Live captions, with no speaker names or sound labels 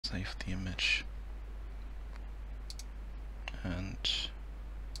Save the image. And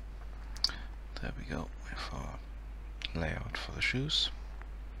there we go with our layout for the shoes.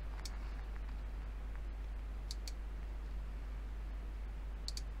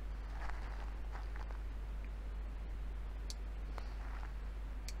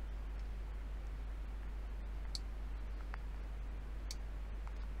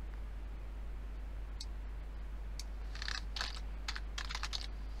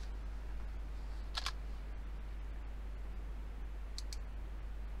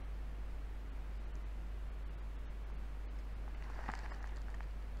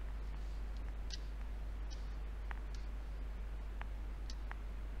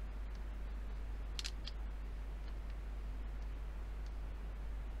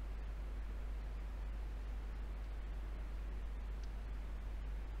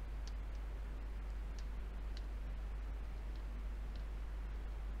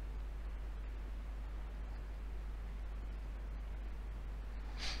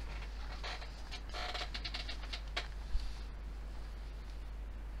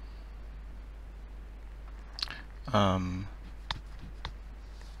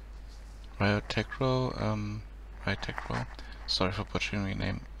 Ryotechro, sorry for butchering your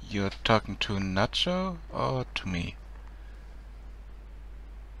name. You're talking to Nacho or to me?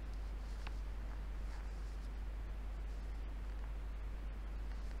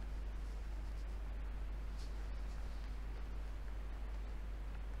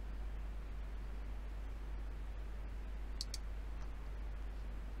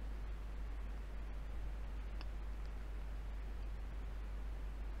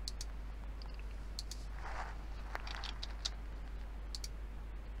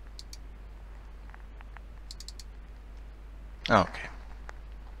 Okay.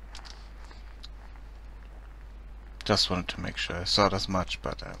 Just wanted to make sure. I thought as much,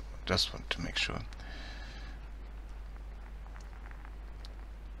 but I just wanted to make sure.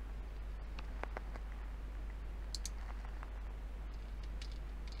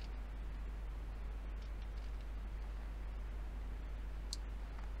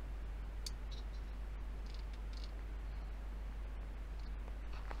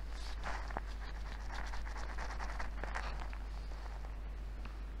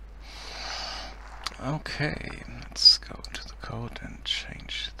 Okay, let's go to the code and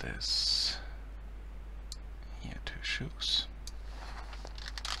change this here to shoes.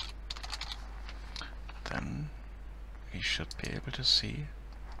 Then we should be able to see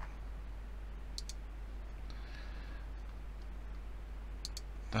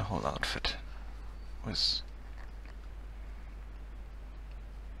the whole outfit with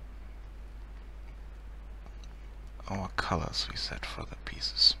our colors we set for the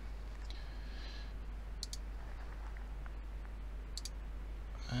pieces.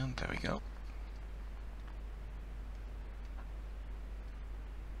 And there we go.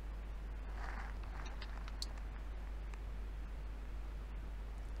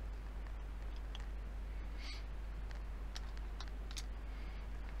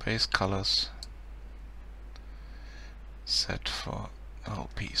 Base colors set for the whole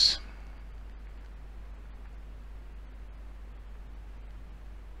piece.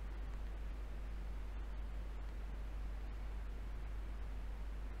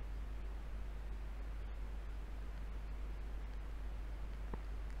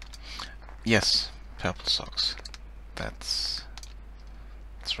 Yes, purple socks. That's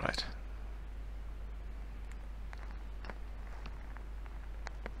right.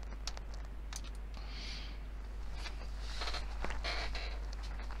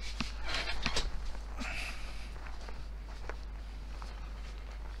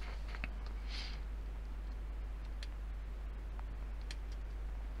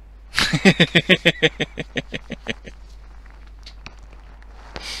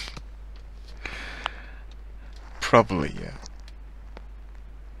 Probably, yeah.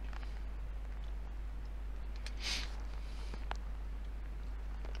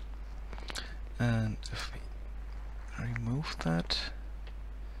 And if we remove that,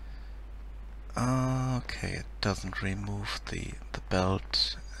 okay, it doesn't remove the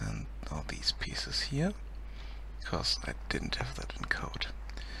belt and all these pieces here, because I didn't have that in code.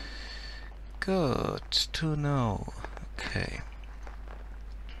 Good to know. Okay.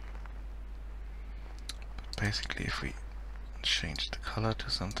 But basically, if we change the color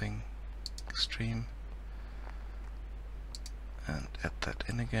to something extreme and add that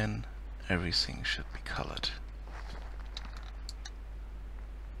in again, everything should be colored.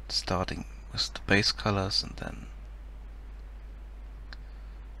 Starting with the base colors and then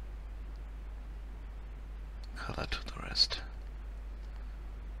color to the rest.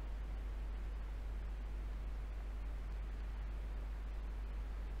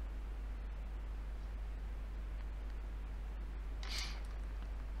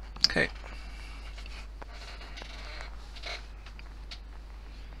 Okay.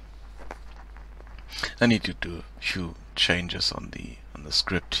 I need to do a few changes on the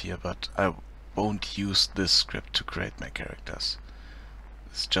script here, but I won't use this script to create my characters.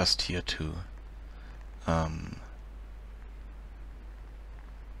 It's just here to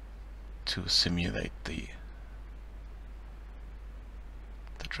simulate the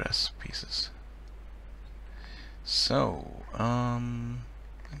dress pieces. So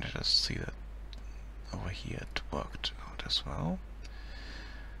let us see that over here it worked out as well.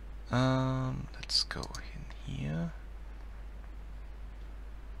 Let's go in here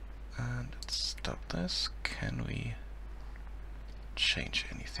and let's stop this. Can we change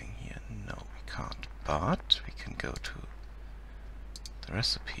anything here? No, we can't, but we can go to the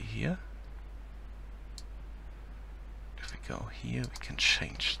recipe here. If we go here, we can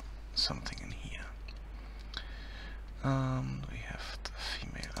change something in here. We have the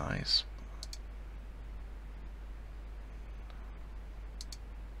female eyes.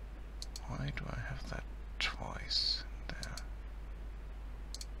 Why do I have that twice there?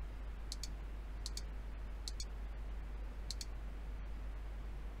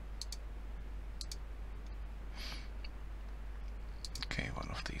 Okay, one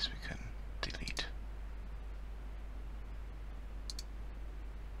of these we can delete.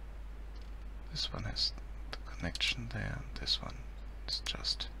 This one has the connection there, and this one is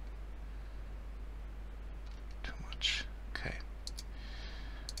just too much. Okay.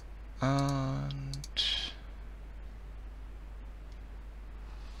 And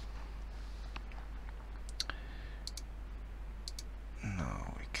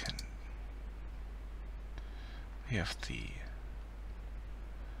now we have the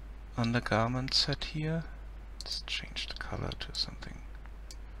undergarment set here. Let's change the color to something.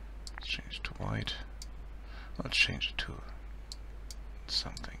 Let's change it to white. Let's change it to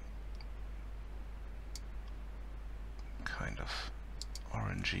something kind of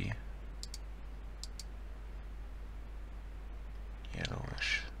orangey,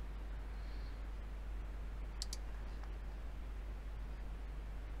 yellowish.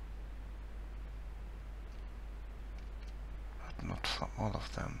 But not for all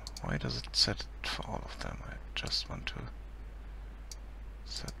of them. Why does it set it for all of them? I just want to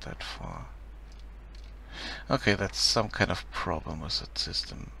set that for... Okay, that's some kind of problem with that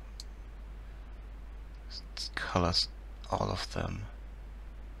system. It colors all of them.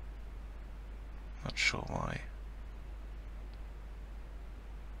 Not sure why.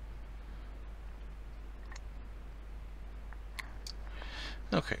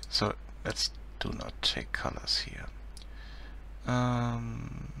 Okay, so let's do not take colors here.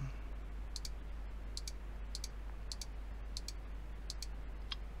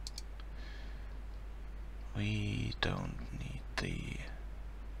 We don't need the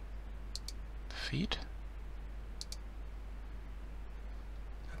feet.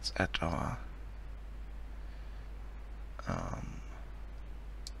 Let's add our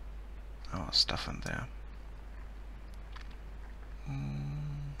stuff in there.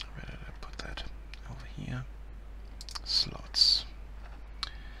 Where did I put that? Over here. Slots.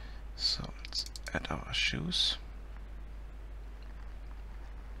 So let's add our shoes.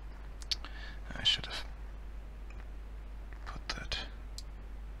 I should have put that.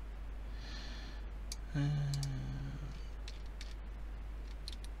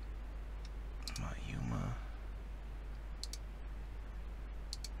 Mayuma.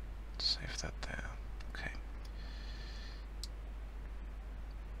 Save that there. Okay.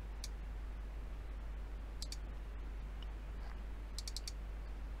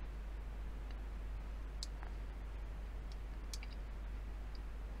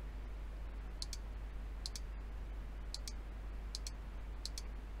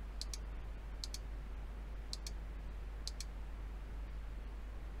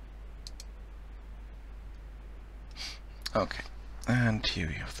 Okay, and here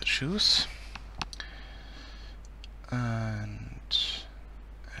we have the shoes, and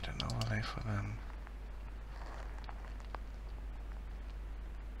add an overlay for them.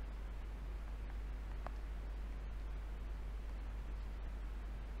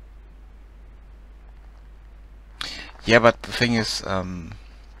 Yeah, but the thing is, I'm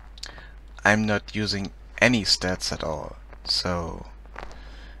not using any stats at all, so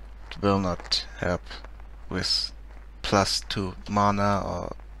it will not help with +2 mana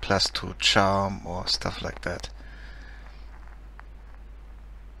or +2 charm or stuff like that.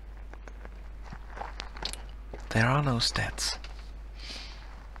 There are no stats.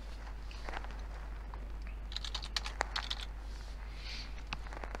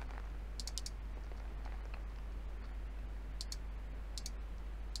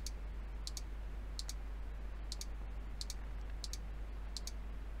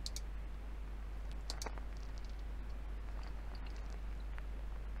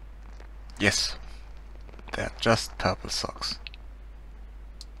 Yes, they're just purple socks.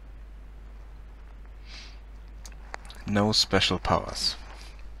 No special powers.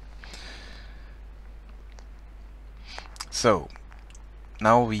 So,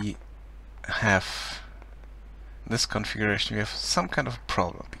 now we have this configuration, we have some kind of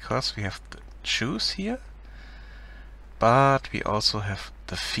problem, because we have the shoes here, but we also have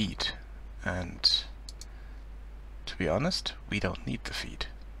the feet, and to be honest, we don't need the feet.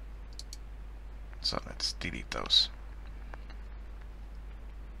 So let's delete those.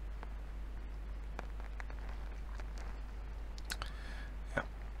 Yeah.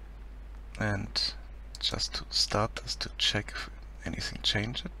 And just to start this, to check if anything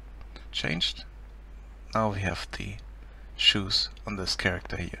changed. Now we have the shoes on this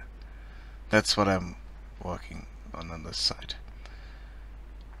character here. That's what I'm working on this side.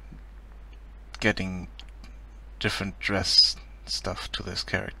 Getting different dress stuff to this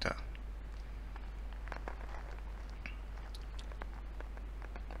character.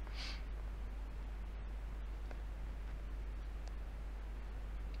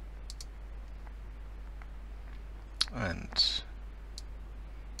 And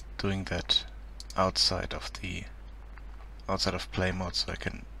doing that outside of play mode, so I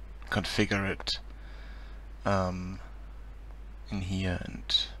can configure it in here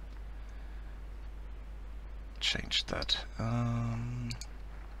and change that.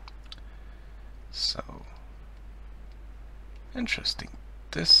 So interesting.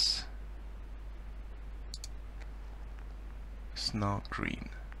 This is now green.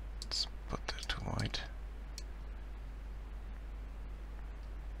 Let's put that to white.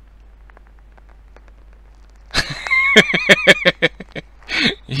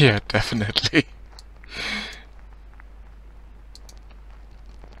 Yeah, definitely.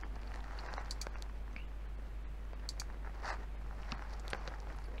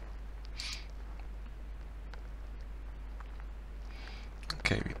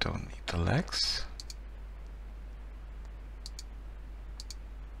 Okay, we don't need the legs.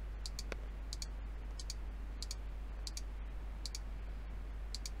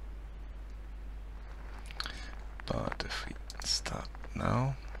 But if we start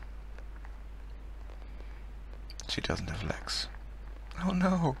now, she doesn't have legs. Oh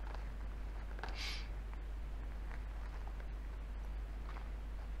no!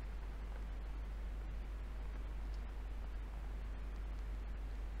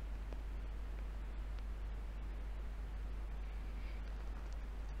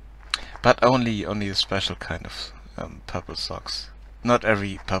 But only a special kind of purple socks. Not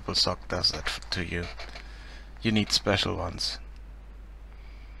every purple sock does that to you. You need special ones.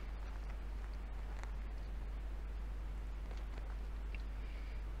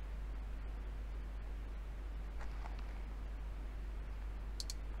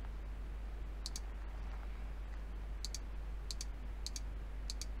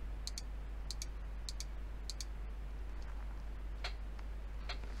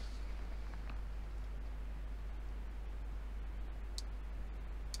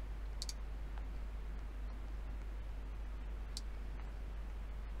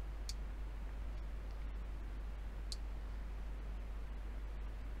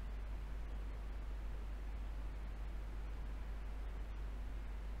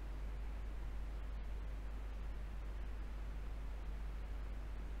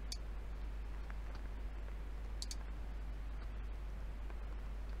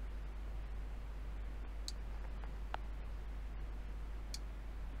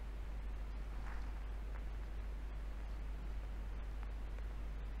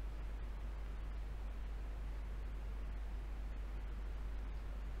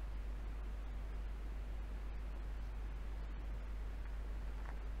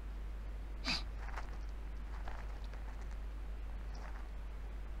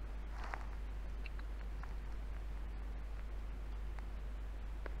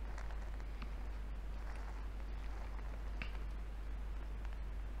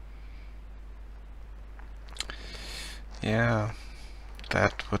 Yeah,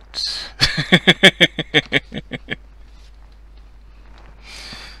 that would...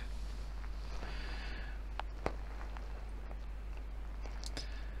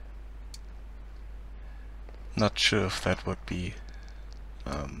 Not sure if that would be